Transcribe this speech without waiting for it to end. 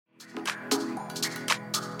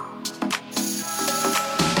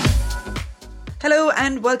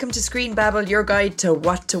and welcome to Screen Babble, your guide to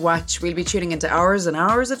what to watch. We'll be tuning into hours and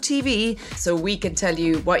hours of TV so we can tell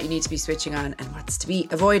you what you need to be switching on and what's to be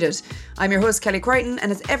avoided. I'm your host, Kelly Crichton,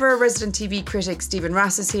 and as ever, resident TV critic Stephen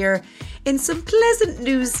Ross is here. In some pleasant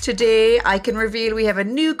news today, I can reveal we have a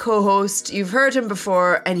new co-host. You've heard him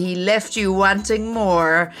before, and he left you wanting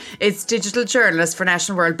more. It's digital journalist for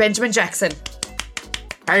National World, Benjamin Jackson.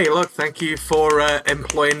 Hey, look, thank you for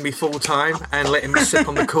employing me full-time and letting me sip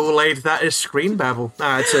on the Kool-Aid that is Screen Babble.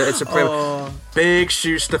 It's a big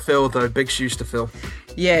shoes to fill, though. Big shoes to fill.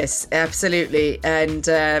 Yes, absolutely. And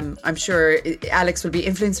I'm sure Alex will be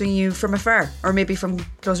influencing you from afar, or maybe from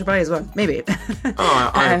closer by as well. Maybe.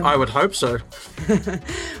 I would hope so.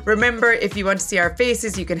 Remember, if you want to see our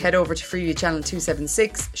faces, you can head over to Freeview Channel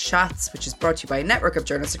 276 Shots, which is brought to you by a network of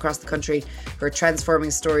journalists across the country who are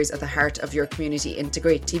transforming stories at the heart of your community into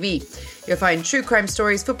great TV. You'll find true crime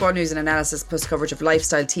stories, football news and analysis, plus coverage of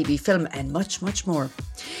lifestyle, TV, film and much, much more.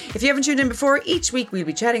 If you haven't tuned in before, each week we'll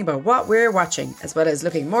be chatting about what we're watching, as well as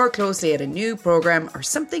looking more closely at a new programme or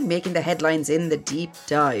something making the headlines in the deep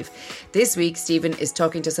dive. This week, Stephen is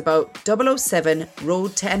talking to us about 007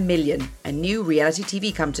 Road to a Million, a new reality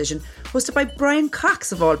TV competition hosted by Brian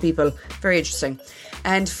Cox, of all people. Very interesting.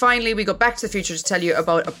 And finally, we go back to the future to tell you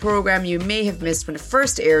about a programme you may have missed when it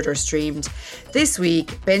first aired or streamed. This week,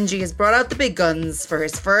 Benji has brought out the big guns for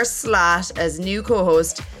his first slot as new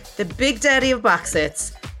co-host, the big daddy of box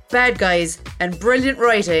sets, bad guys and brilliant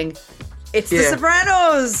writing. It's The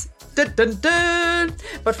Sopranos! Dun, dun, dun.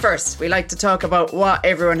 But first, we like to talk about what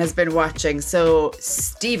everyone has been watching. So,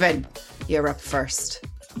 Stephen, you're up first.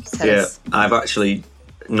 Tell us. I've actually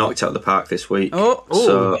knocked out of the park this week.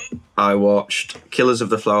 So I watched Killers of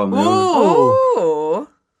the Flower Moon,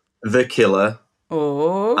 The Killer,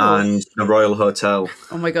 and The Royal Hotel.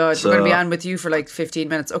 Oh my God, we're going to be on with you for like 15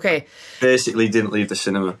 minutes. Okay. Basically didn't leave the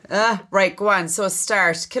cinema. Right, go on. So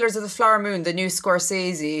start. Killers of the Flower Moon, the new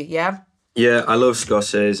Scorsese, yeah? Yeah, I love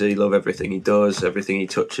Scorsese, love everything he does, everything he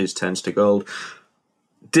touches turns to gold.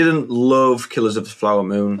 Didn't love Killers of the Flower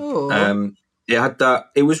Moon. It had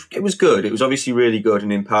that. It was good. It was obviously really good,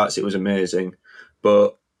 and in parts it was amazing.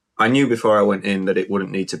 But I knew before I went in that it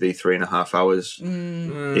wouldn't need to be 3.5 hours.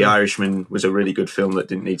 The Irishman was a really good film that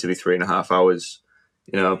didn't need to be 3.5 hours.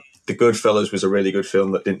 You know, The Goodfellas was a really good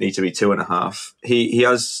film that didn't need to be 2.5.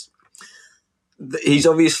 He's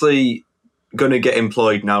obviously going to get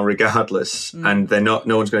employed now regardless, and no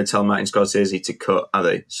one's going to tell Martin Scorsese to cut, are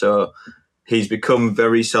they? So he's become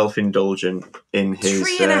very self-indulgent in his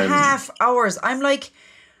 3.5 hours. I'm like,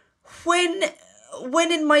 when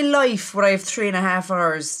in my life would I have 3.5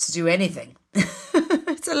 hours to do anything?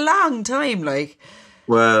 It's a long time, like.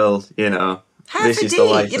 Well, you know, half this a is day. the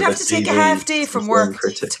life You'd of have a to take a TV half day from work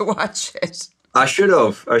critic. to watch it. I should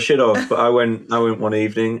have, but I went one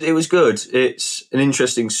evening. It was good. It's an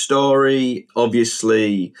interesting story.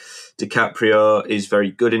 Obviously, DiCaprio is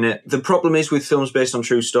very good in it. The problem is with films based on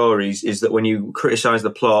true stories is that when you criticise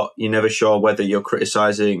the plot, you're never sure whether you're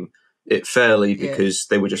criticising it fairly because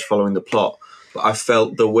they were just following the plot. But I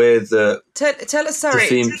felt the way that... Tell us,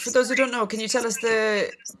 sorry, for those who don't know, can you tell us the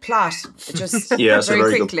plot? Just yeah, it's a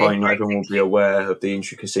very quickly. good point. Not everyone will be aware of the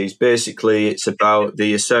intricacies. Basically, it's about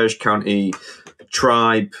the Osage County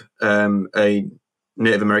tribe, a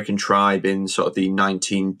Native American tribe in sort of the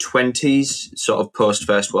 1920s, sort of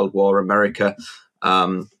post-First World War America.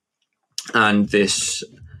 And this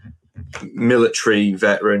military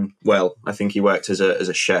veteran, well, I think he worked as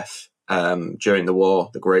a chef during the war,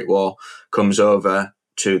 the Great War, comes over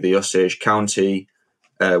to the Osage County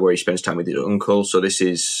where he spends time with his uncle. So this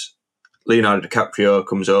is Leonardo DiCaprio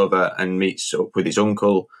comes over and meets up with his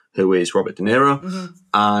uncle, who is Robert De Niro,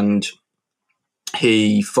 and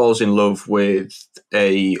he falls in love with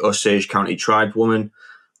a Osage County tribe woman.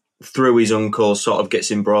 Through his uncle, sort of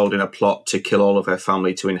gets embroiled in a plot to kill all of her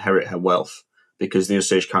family to inherit her wealth, because the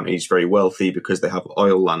Osage County is very wealthy because they have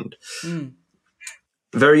oil land.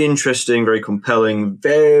 Very interesting, very compelling,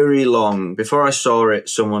 very long. Before I saw it,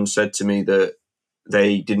 someone said to me that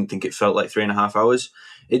they didn't think it felt like 3.5 hours.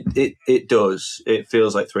 It does. It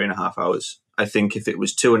feels like 3.5 hours. I think if it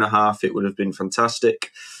was 2.5, it would have been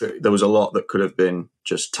fantastic. There was a lot that could have been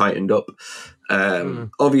just tightened up.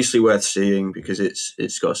 Obviously worth seeing because it's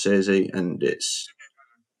Scorsese and it's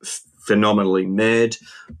phenomenally made.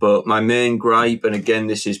 But my main gripe, and again,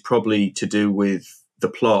 this is probably to do with the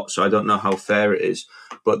plot, so I don't know how fair it is,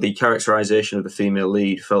 but the characterization of the female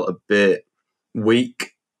lead felt a bit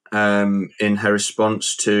weak in her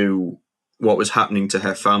response to what was happening to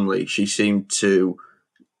her family. She seemed to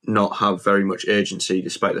not have very much agency,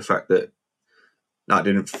 despite the fact that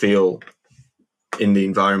didn't feel in the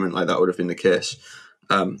environment like that would have been the case.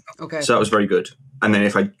 So that was very good. And then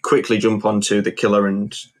if I quickly jump onto The Killer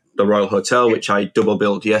and The Royal Hotel, which I double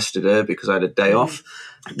billed yesterday because I had a day off.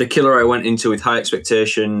 The Killer I went into with high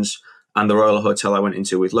expectations, and The Royal Hotel I went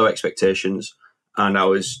into with low expectations, and I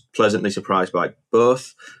was pleasantly surprised by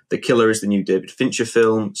both. The Killer is the new David Fincher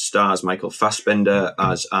film, stars Michael Fassbender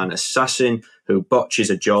as an assassin who botches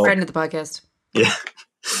a job. Friend of the podcast. Yeah.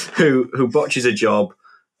 who botches a job,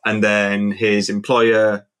 and then his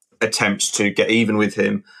employer attempts to get even with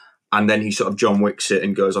him, and then he sort of John Wicks it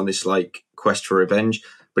and goes on this like quest for revenge.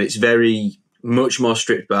 But it's very much more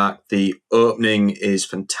stripped back. The opening is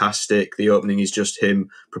fantastic. The opening is just him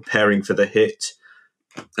preparing for the hit,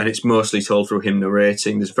 and it's mostly told through him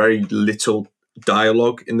narrating. There's very little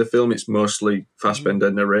dialogue in the film. It's mostly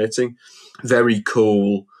Fassbender narrating. Very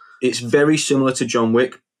cool. It's very similar to John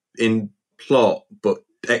Wick in plot, but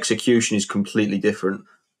execution is completely different.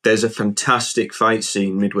 There's a fantastic fight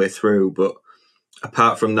scene midway through, but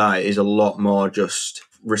apart from that, it is a lot more just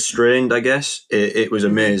restrained, I guess. It was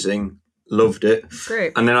amazing. Loved it.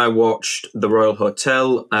 Great. And then I watched The Royal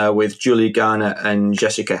Hotel with Julie Garner and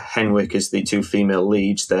Jessica Henwick as the two female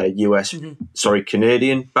leads. They're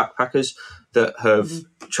Canadian backpackers that have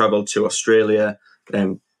travelled to Australia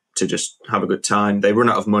to just have a good time. They run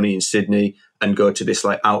out of money in Sydney and go to this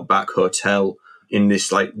like outback hotel in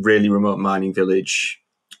this like really remote mining village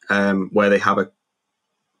where they have a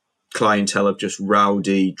clientele of just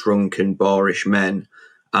rowdy, drunken, boorish men.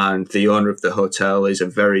 And the owner of the hotel is a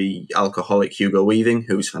very alcoholic Hugo Weaving,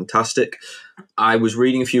 who's fantastic. I was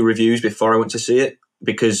reading a few reviews before I went to see it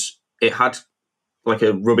because it had like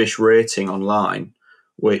a rubbish rating online,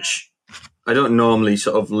 which I don't normally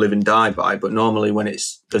sort of live and die by, but normally when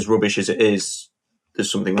it's as rubbish as it is, there's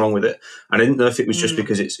something wrong with it. I didn't know if it was just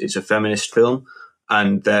because it's a feminist film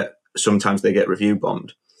and that sometimes they get review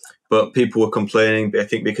bombed. But people were complaining, I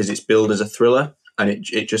think, because it's billed as a thriller, and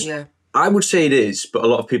it just... Yeah. I would say it is, but a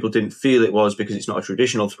lot of people didn't feel it was because it's not a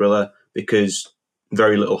traditional thriller, because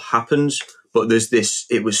very little happens. But there's this...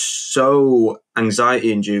 It was so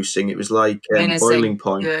anxiety-inducing. It was like a boiling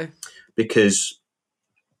point. Yeah. Because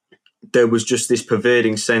there was just this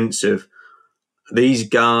pervading sense of these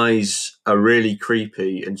guys are really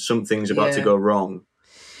creepy and something's about to go wrong.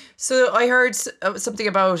 So I heard something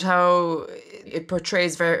about how it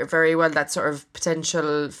portrays very, very well that sort of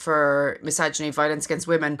potential for misogyny, violence against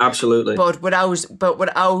women. Absolutely. But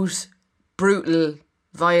without brutal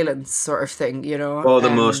violence sort of thing, you know. For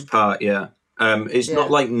the most part, yeah. It's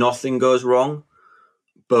not like nothing goes wrong,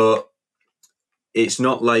 but it's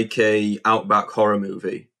not like a outback horror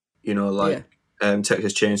movie, you know, like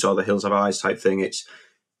Texas Chainsaw, The Hills Have Eyes type thing.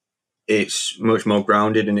 It's much more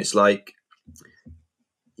grounded, and it's like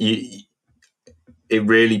it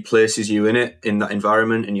really places you in that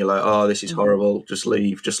environment, and you're like, oh, this is horrible, just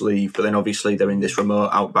leave. But then obviously they're in this remote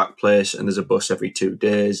outback place and there's a bus every 2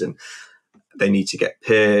 days and they need to get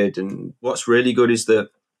paid. And what's really good is that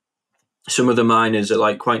some of the miners are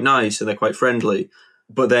like quite nice and they're quite friendly,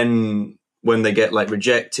 but then when they get like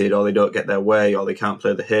rejected or they don't get their way or they can't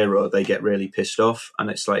play the hero, they get really pissed off. And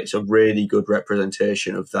it's like, it's a really good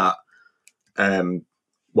representation of that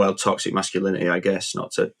toxic masculinity, I guess,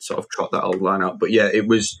 not to sort of trot that old line out. But yeah, it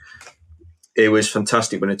was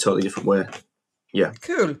fantastic, but in a totally different way. Yeah.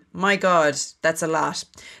 Cool. My God, that's a lot.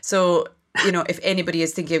 So, you know, if anybody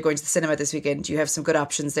is thinking of going to the cinema this weekend, you have some good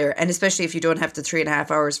options there. And especially if you don't have the 3.5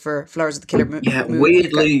 hours for Flowers of the Killer movie. Yeah,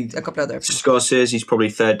 weirdly, a couple other options. Scorsese's probably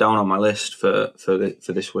third down on my list for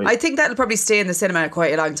this week. I think that'll probably stay in the cinema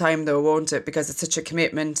quite a long time though, won't it? Because it's such a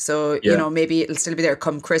commitment. So, you know, maybe it'll still be there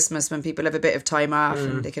come Christmas when people have a bit of time off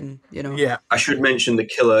and they can, you know. Yeah. I should mention The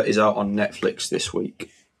Killer is out on Netflix this week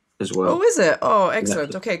as well. Oh, is it? Oh,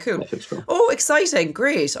 excellent. Netflix. Okay, cool. Netflix. Oh, exciting.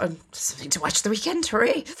 Great. I'm something to watch the weekend.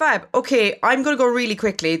 Hooray. Fab. Okay, I'm going to go really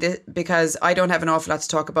quickly because I don't have an awful lot to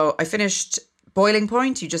talk about. I finished Boiling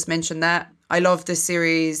Point. You just mentioned that. I love this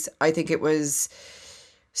series. I think it was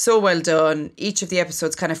so well done. Each of the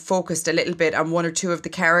episodes kind of focused a little bit on one or two of the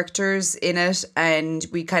characters in it, and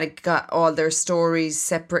we kind of got all their stories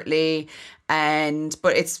separately.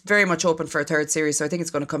 But it's very much open for a third series, so I think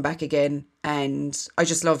it's going to come back again. And I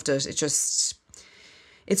just loved it.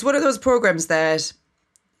 It's one of those programs that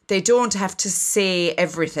they don't have to say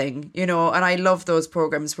everything, you know. And I love those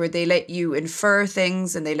programs where they let you infer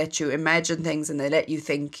things and they let you imagine things and they let you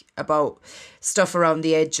think about stuff around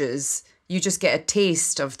the edges. You just get a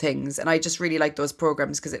taste of things. And I just really like those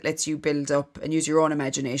programs because it lets you build up and use your own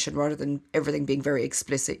imagination rather than everything being very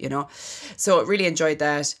explicit, you know. So I really enjoyed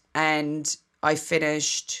that. And I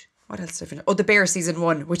finished... What else did I finish? Oh, The Bear Season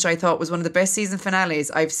 1, which I thought was one of the best season finales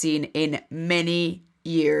I've seen in many,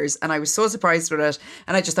 years, and I was so surprised with it,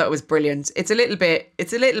 and I just thought it was brilliant. It's a little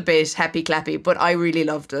bit happy clappy, but I really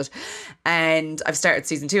loved it, and I've started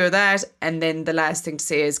season 2 of that. And then the last thing to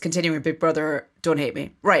say is continuing Big Brother, Don't Hate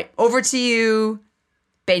Me. Right, over to you,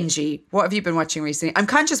 Benji. What have you been watching recently? I'm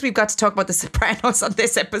conscious we've got to talk about The Sopranos on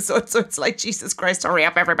this episode, so it's like, Jesus Christ, hurry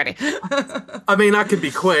up, everybody. I mean, I can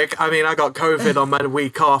be quick. I mean, I got COVID on my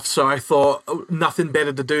week off, so I thought nothing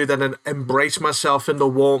better to do than embrace myself in the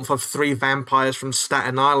warmth of 3 vampires from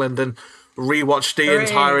Staten Island and rewatch the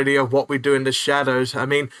entirety of What We Do in the Shadows. I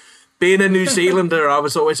mean, being a New Zealander, I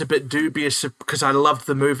was always a bit dubious because I loved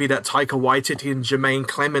the movie that Taika Waititi and Jermaine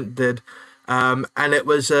Clement did, and it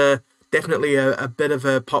was definitely a bit of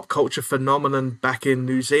a pop culture phenomenon back in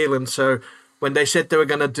New Zealand. So when they said they were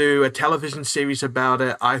going to do a television series about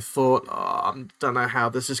it, I thought, I don't know how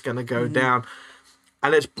this is going to go down.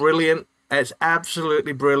 And it's brilliant. It's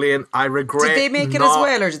absolutely brilliant. I regret. Did they make it as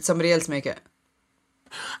well, or did somebody else make it?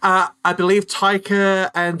 I believe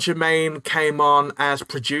Taika and Jermaine came on as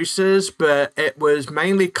producers, but it was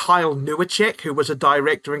mainly Kyle Newacek, who was a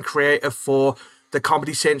director and creator for the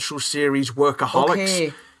Comedy Central series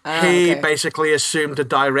Workaholics. Okay. He basically assumed the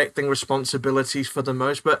directing responsibilities for the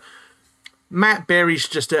most, but Matt Berry's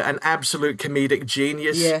just an absolute comedic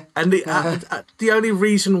genius. Yeah. And the only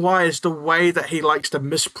reason why is the way that he likes to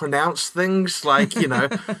mispronounce things. Like, you know,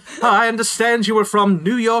 I understand you were from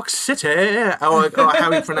New York City, or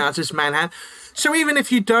how he pronounces Manhattan. So even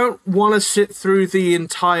if you don't want to sit through the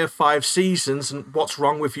entire 5 seasons, and what's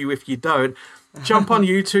wrong with you if you don't, jump on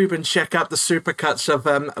YouTube and check out the supercuts of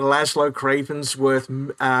Laszlo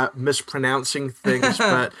Cravensworth mispronouncing things.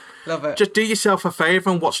 But love it. Just do yourself a favor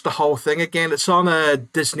and watch the whole thing again. It's on a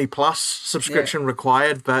Disney Plus, subscription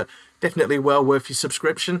required, but definitely well worth your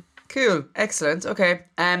subscription. Cool. Excellent. Okay.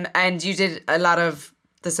 And you did a lot of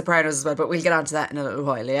The Sopranos as well, but we'll get onto that in a little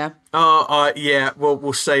while, yeah? Yeah,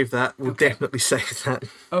 we'll save that. We'll definitely save that.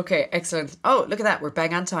 Okay, excellent. Oh, look at that. We're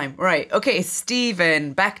bang on time. Right. Okay,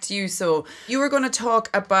 Stephen, back to you. So you were going to talk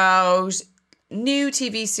about new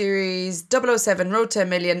TV series, 007 Road to a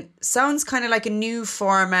Million. Sounds kind of like a new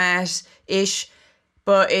format-ish,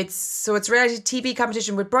 but it's reality TV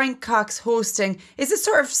competition with Brian Cox hosting. Is it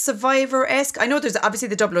sort of Survivor-esque? I know there's obviously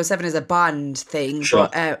the 007 is a Bond thing, sure.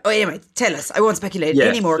 But anyway, tell us. I won't speculate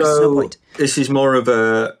anymore because there's no point. This is more of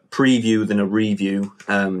a preview than a review,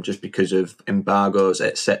 just because of embargoes,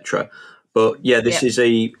 etc. But yeah, it's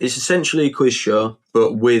essentially a quiz show,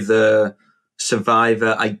 but with a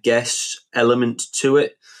Survivor, I guess, element to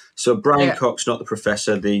it. So Brian Cox, not the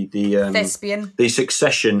professor, the thespian, the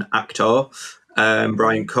Succession actor.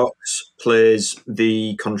 Brian Cox plays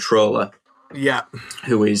the controller,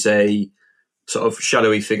 who is a sort of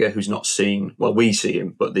shadowy figure who's not seen. Well, we see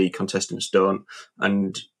him, but the contestants don't.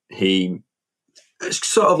 And it's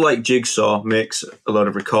sort of like Jigsaw, makes a lot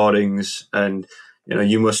of recordings, and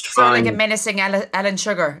you must find like a menacing Alan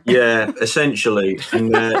Sugar. Yeah, essentially.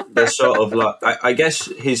 And they're sort of like, I guess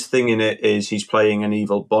his thing in it is he's playing an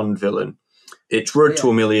evil Bond villain. It's Road to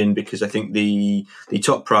a Million because I think the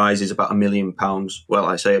top prize is about £1 million. Well,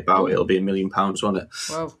 I say about, it'll be £1 million, won't it?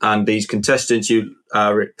 Wow. And these contestants, you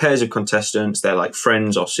are pairs of contestants. They're like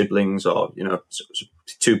friends or siblings, or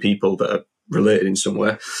 2 people that are related in some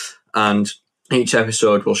way. And each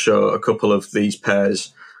episode will show a couple of these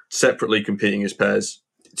pairs separately competing as pairs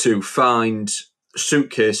to find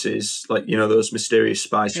suitcases, like those mysterious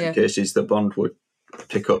spy suitcases that Bond would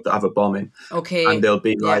pick up that have a bomb in. Okay. And there'll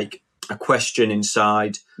be like a question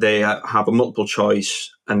inside. They have a multiple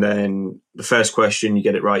choice, and then the first question, you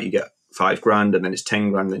get it right, you get $5,000, and then it's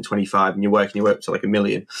 10 grand, then 25, and you're working your way up to like $1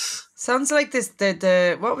 million. Sounds like this.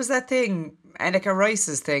 The what was that thing? Annika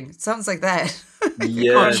Rice's thing. It sounds like that.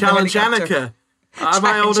 Yeah, Challenge Annika. Am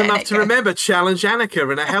I old enough to remember Challenge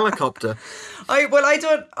Annika in a helicopter? I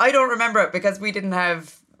don't remember it because we didn't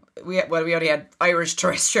have. We only had Irish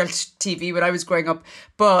terrestrial TV when I was growing up.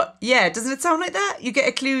 But yeah, doesn't it sound like that? You get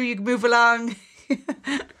a clue, you move along.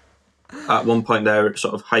 At one point, they're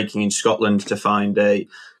sort of hiking in Scotland to find a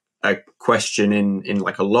question in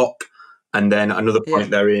like a lock, and then another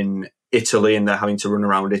point they're in Italy and they're having to run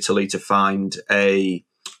around Italy to find a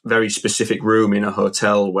very specific room in a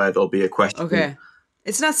hotel where there'll be a question. Okay,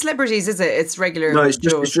 it's not celebrities, is it? It's regular. No, it's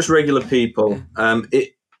just regular people. Yeah.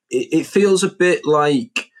 It feels a bit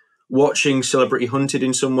like watching Celebrity Hunted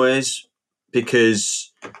in some ways,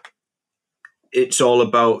 because it's all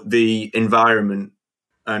about the environment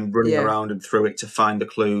and running around and through it to find the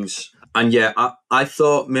clues. And I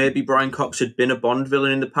thought maybe Brian Cox had been a Bond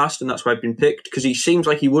villain in the past, and that's why I've been picked, because he seems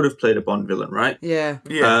like he would have played a Bond villain, right? Yeah,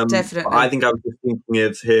 Yeah. Definitely. I think I was just thinking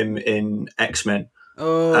of him in X-Men.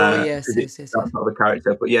 Oh, yes, yes, yes, That's yes. not the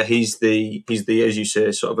character, but yeah, he's the as you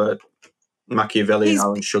say, sort of a Machiavellian He's,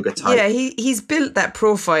 Alan Sugar type. yeah, he's built that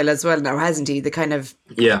profile as well now, hasn't he? The kind of,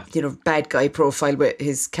 Yeah. bad guy profile with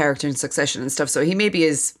his character in Succession and stuff. So he maybe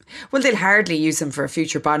is, well, they'll hardly use him for a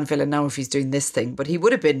future Bond villain now if he's doing this thing, but he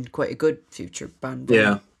would have been quite a good future Bond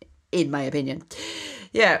villain, in my opinion.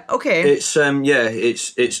 Yeah, okay. It's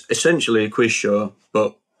it's essentially a quiz show,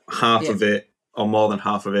 but half of it, or more than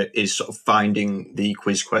half of it, is sort of finding the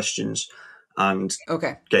quiz questions and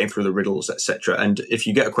getting through the riddles, etc. And if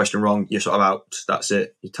you get a question wrong, you're sort of out. That's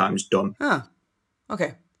it. Your time's done. Oh,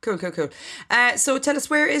 okay. Cool. So tell us,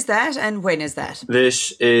 where is that and when is that?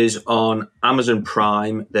 This is on Amazon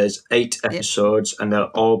Prime. There's 8 episodes, and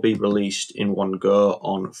they'll all be released in one go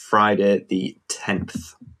on Friday the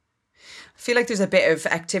 10th. I feel like there's a bit of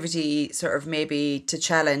activity sort of maybe to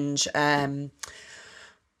challenge.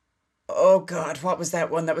 Oh God, what was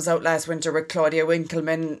that one that was out last winter with Claudia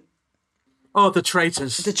Winkleman? Oh, The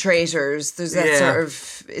Traitors. The Traitors. There's that sort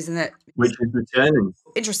of, isn't it? Which is returning.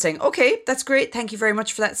 Interesting. Okay, that's great. Thank you very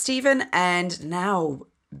much for that, Stephen. And now,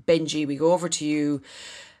 Benji, we go over to you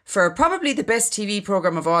for probably the best TV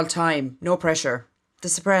programme of all time. No pressure. The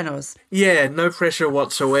Sopranos. Yeah, no pressure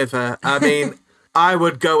whatsoever. I mean, I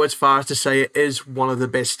would go as far as to say it is one of the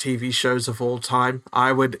best TV shows of all time.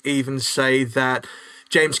 I would even say that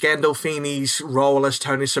James Gandolfini's role as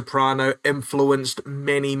Tony Soprano influenced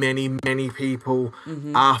many, many, many people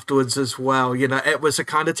afterwards as well. You know, it was a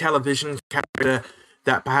kind of television character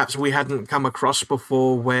that perhaps we hadn't come across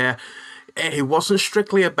before, where he wasn't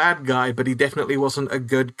strictly a bad guy, but he definitely wasn't a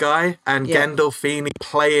good guy. And Gandolfini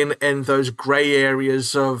playing in those grey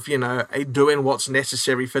areas of, you know, doing what's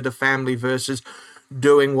necessary for the family versus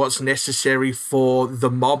doing what's necessary for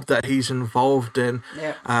the mob that he's involved in.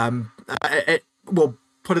 Well,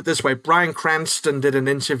 put it this way, Bryan Cranston did an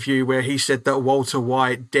interview where he said that Walter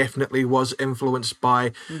White definitely was influenced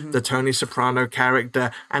by the Tony Soprano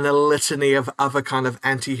character and a litany of other kind of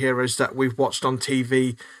anti-heroes that we've watched on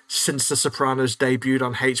TV since The Sopranos debuted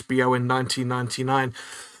on HBO in 1999.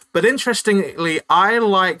 But interestingly, I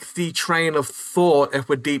like the train of thought if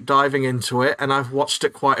we're deep diving into it, and I've watched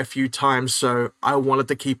it quite a few times, so I wanted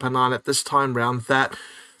to keep an eye on it this time round, that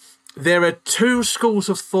there are two schools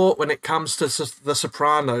of thought when it comes to The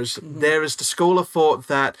Sopranos. There is the school of thought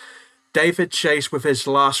that David Chase, with his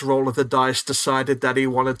last roll of the dice, decided that he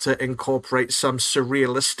wanted to incorporate some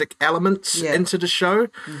surrealistic elements into the show,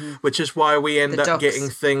 which is why we end up getting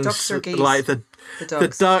things like the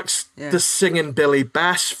ducks, the singing Billy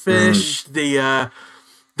Bass fish, the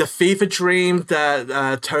fever dream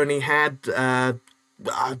that Tony had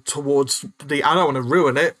towards the, I don't want to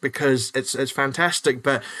ruin it because it's fantastic,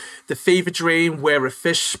 but the fever dream where a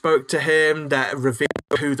fish spoke to him that revealed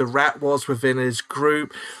who the rat was within his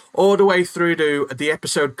group, all the way through to the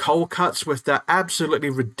episode Cold Cuts with that absolutely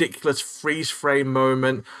ridiculous freeze frame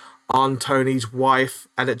moment on Tony's wife,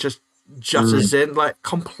 and it just juts in like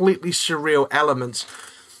completely surreal elements.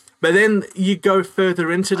 But then you go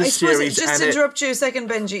further into the series. Just to interrupt you a second,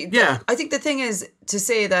 Benji. Yeah. I think the thing is to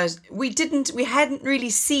say that we hadn't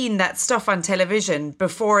really seen that stuff on television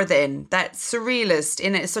before then. That surrealist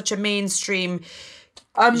in such a mainstream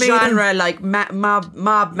genre like mob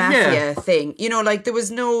mafia thing. You know, like there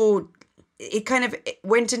was no. It kind of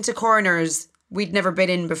went into corners we'd never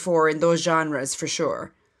been in before in those genres for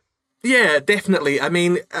sure. Yeah, definitely. I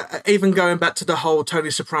mean, even going back to the whole Tony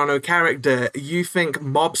Soprano character, you think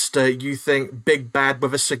mobster, you think big bad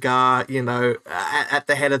with a cigar, you know, at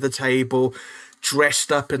the head of the table,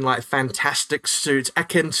 dressed up in like fantastic suits,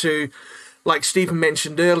 akin to, like Stephen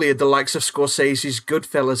mentioned earlier, the likes of Scorsese's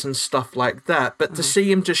Goodfellas and stuff like that. But to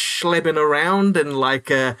see him just schlebbing around in like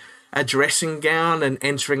a dressing gown and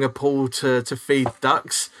entering a pool to feed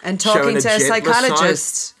ducks. And talking to a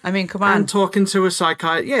psychologist. Side. I mean, come on. And talking to a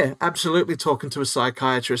psychiatrist. Yeah, absolutely talking to a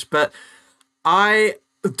psychiatrist. But I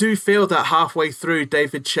do feel that halfway through,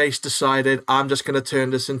 David Chase decided, I'm just going to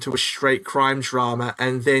turn this into a straight crime drama.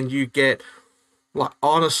 And then you get, like,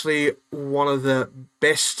 honestly, one of the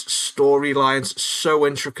best storylines, so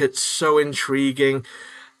intricate, so intriguing.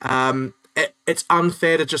 It's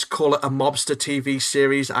unfair to just call it a mobster TV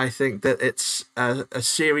series. I think that it's a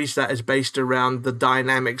series that is based around the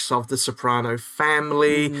dynamics of the Soprano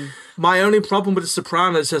family. My only problem with the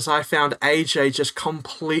Sopranos is I found AJ just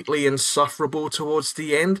completely insufferable towards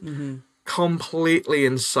the end. Completely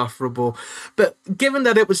insufferable. But given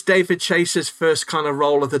that it was David Chase's first kind of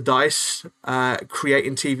roll of the dice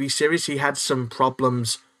creating TV series, he had some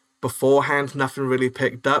problems beforehand, nothing really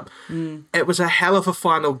picked up. It was a hell of a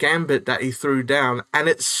final gambit that he threw down, and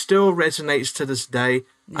it still resonates to this day.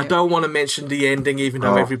 I don't want to mention the ending, even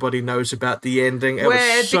though everybody knows about the ending. It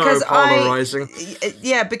was so polarizing.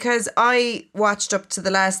 Because I watched up to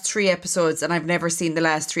the last 3 episodes, and I've never seen the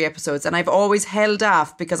last 3 episodes, and I've always held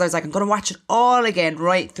off because I was like, I'm going to watch it all again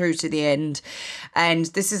right through to the end. And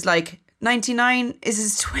this is like 99,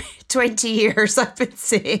 is 20 years I've been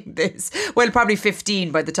saying this. Well, probably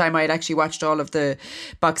 15 by the time I had actually watched all of the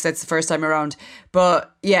box sets the first time around.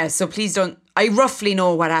 But yeah, so please don't. I roughly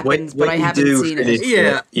know what happens, but I haven't seen it.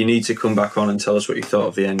 Yeah, you need to come back on and tell us what you thought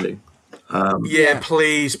of the ending.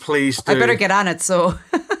 Please do. I better get on it. So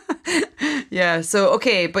yeah, so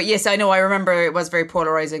okay, but yes, I know. I remember it was very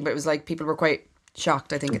polarizing, but it was like people were quite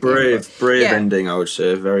shocked. I think brave ending. I would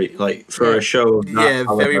say very for a show. Of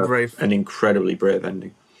that, very brave. An incredibly brave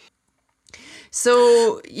ending.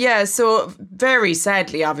 So very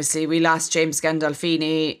sadly, obviously, we lost James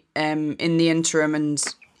Gandolfini in the interim, and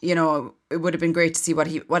you know, it would have been great to see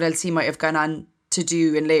what else he might have gone on to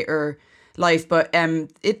do in later life. But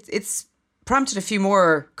it's prompted a few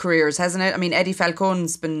more careers, hasn't it? I mean, Eddie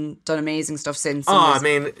Falcone's done amazing stuff since. I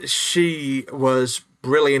mean, she was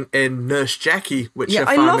brilliant in Nurse Jackie, which if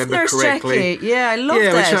I remember Nurse correctly. Jackie. Yeah, I love that.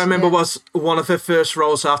 Yeah, which I remember was one of her first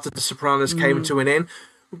roles after The Sopranos came to an end.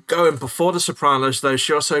 Going before The Sopranos, though,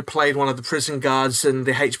 she also played one of the prison guards in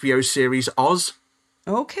the HBO series Oz.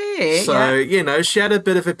 Okay. So, you know, she had a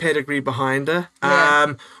bit of a pedigree behind her.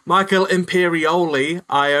 Yeah. Michael Imperioli,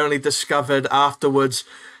 I only discovered afterwards,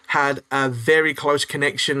 had a very close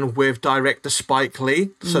connection with director Spike Lee.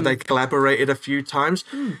 So they collaborated a few times.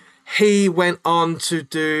 He went on to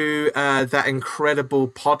do that incredible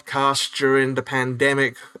podcast during the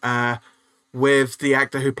pandemic with the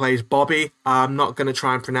actor who plays Bobby. I'm not going to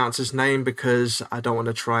try and pronounce his name because I don't want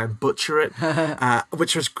to try and butcher it,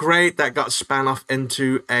 which was great. That got spun off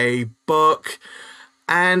into a book.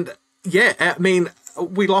 And yeah, I mean,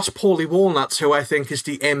 we lost Paulie Walnuts, who I think is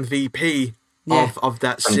the MVP of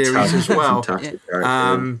that series as well.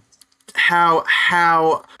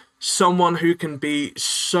 How someone who can be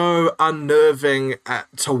so unnerving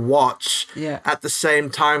to watch at the same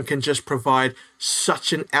time can just provide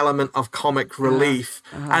such an element of comic relief.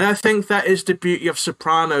 And I think that is the beauty of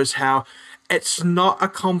Sopranos, how it's not a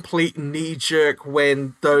complete knee-jerk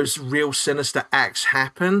when those real sinister acts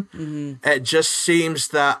happen. It just seems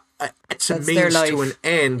that it's a means to an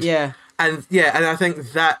end. And I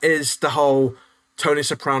think that is the whole Tony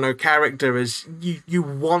Soprano character, is you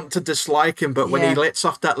want to dislike him, but when he lets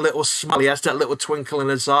off that little smile, he has that little twinkle in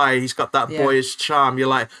his eye, he's got that boyish charm, you're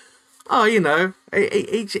like, oh, you know,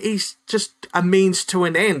 he's just a means to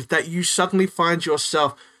an end, that you suddenly find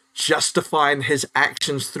yourself justifying his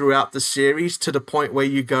actions throughout the series to the point where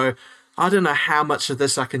you go, I don't know how much of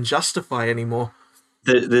this I can justify anymore.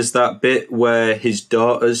 There's that bit where his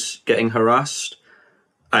daughter's getting harassed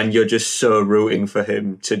and you're just so rooting for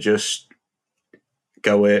him to just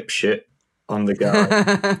go ape shit on the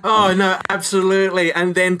guy. Oh no, absolutely.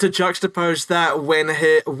 And then to juxtapose that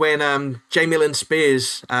when Jamie Lynn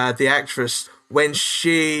Spears, the actress, when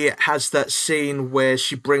she has that scene where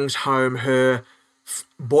she brings home her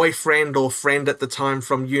boyfriend or friend at the time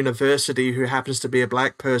from university who happens to be a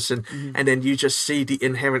black person, and then you just see the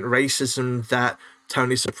inherent racism that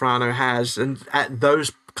Tony Soprano has, and at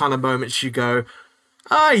those kind of moments you go,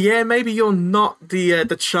 oh yeah, maybe you're not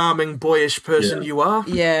the charming boyish person you are.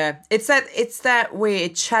 Yeah, it's that way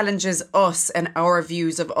it challenges us and our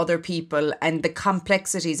views of other people and the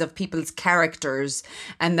complexities of people's characters,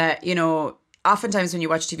 and that, you know, oftentimes when you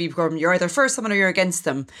watch TV program, you're either for someone or you're against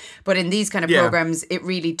them. But in these kind of programs, it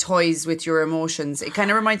really toys with your emotions. It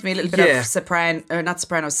kind of reminds me a little bit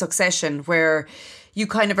of Succession, where you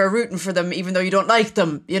kind of are rooting for them even though you don't like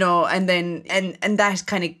them, you know, and then and that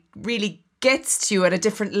kind of really gets to you at a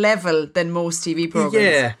different level than most TV programs.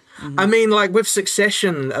 Yeah. I mean, like with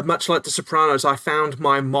Succession, much like The Sopranos, I found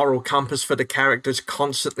my moral compass for the characters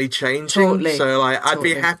constantly changing. Totally. So like I'd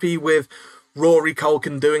be happy with Rory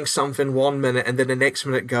Culkin doing something 1 minute and then the next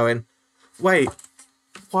minute going, wait,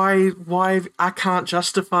 why I can't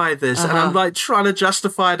justify this. And I'm like trying to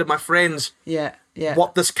justify to my friends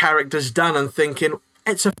what this character's done and thinking,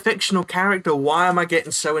 it's a fictional character, why am I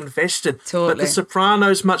getting so invested? But The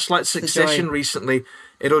Sopranos, much like Succession recently,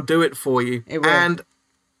 it'll do it for you. It will. And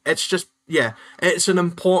it's just, it's an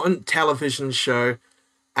important television show,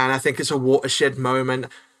 and I think it's a watershed moment.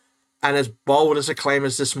 And as bold as a claim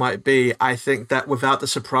as this might be, I think that without The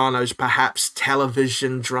Sopranos, perhaps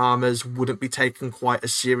television dramas wouldn't be taken quite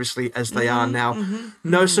as seriously as they are now.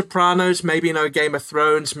 No Sopranos, maybe no Game of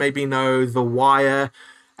Thrones, maybe no The Wire.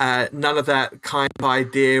 None of that kind of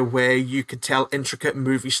idea where you could tell intricate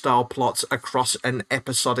movie-style plots across an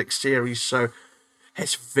episodic series. So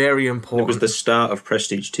it's very important. It was the start of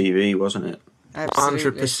prestige TV, wasn't it?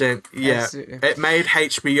 Absolutely. 100%. Yeah. Absolutely. It made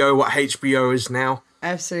HBO what HBO is now.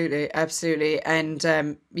 Absolutely.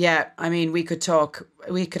 And yeah, I mean,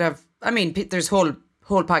 there's whole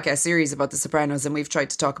podcast series about The Sopranos, and we've tried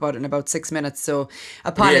to talk about it in about 6 minutes. So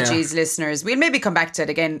apologies, listeners. We'll maybe come back to it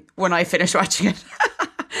again when I finish watching it.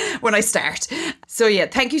 When I start. So yeah,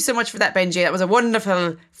 thank you so much for that, Benji. That was a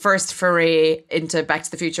wonderful first foray into Back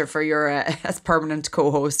to the Future for your as permanent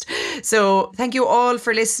co-host. So thank you all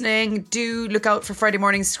for listening. Do look out for Friday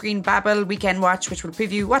morning's Screen Babble Weekend Watch, which will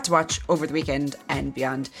preview what to watch over the weekend and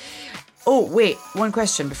beyond. Oh wait, one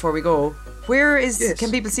question before we go.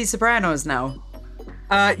 Can people see Sopranos now?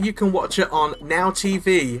 You can watch it on Now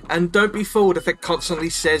TV, and don't be fooled if it constantly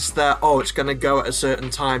says that, it's going to go at a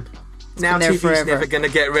certain time. Now TV's never going to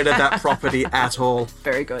get rid of that property at all.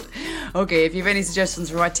 Very good. Okay, if you have any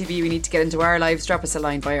suggestions for what TV we need to get into our lives, drop us a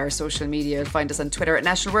line via our social media. Find us on Twitter at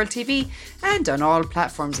National World TV and on all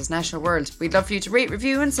platforms as National World. We'd love for you to rate,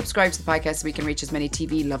 review and subscribe to the podcast so we can reach as many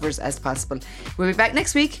TV lovers as possible. We'll be back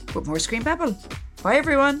next week with more Screen Babble. Bye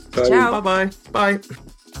everyone. Bye. Ciao. Bye-bye. Bye.